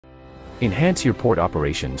Enhance your port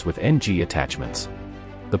operations with NG attachments.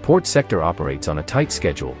 The port sector operates on a tight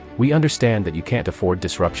schedule. We understand that you can't afford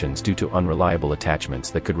disruptions due to unreliable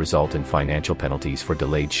attachments that could result in financial penalties for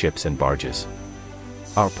delayed ships and barges.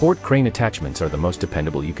 Our port crane attachments are the most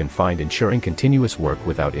dependable you can find, ensuring continuous work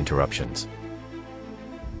without interruptions.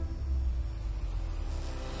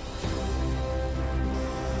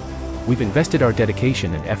 We've invested our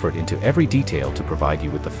dedication and effort into every detail to provide you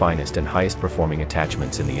with the finest and highest performing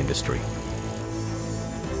attachments in the industry.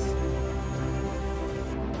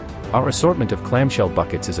 Our assortment of clamshell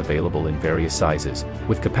buckets is available in various sizes,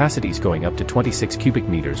 with capacities going up to 26 cubic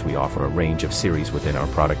meters. We offer a range of series within our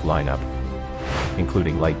product lineup,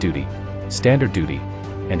 including light duty, standard duty,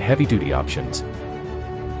 and heavy duty options,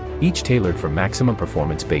 each tailored for maximum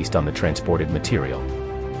performance based on the transported material.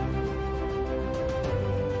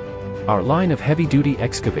 Our line of heavy duty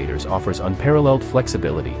excavators offers unparalleled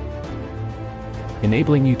flexibility,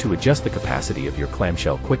 enabling you to adjust the capacity of your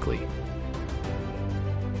clamshell quickly.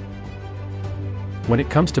 When it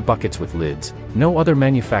comes to buckets with lids, no other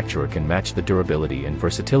manufacturer can match the durability and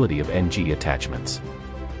versatility of NG attachments.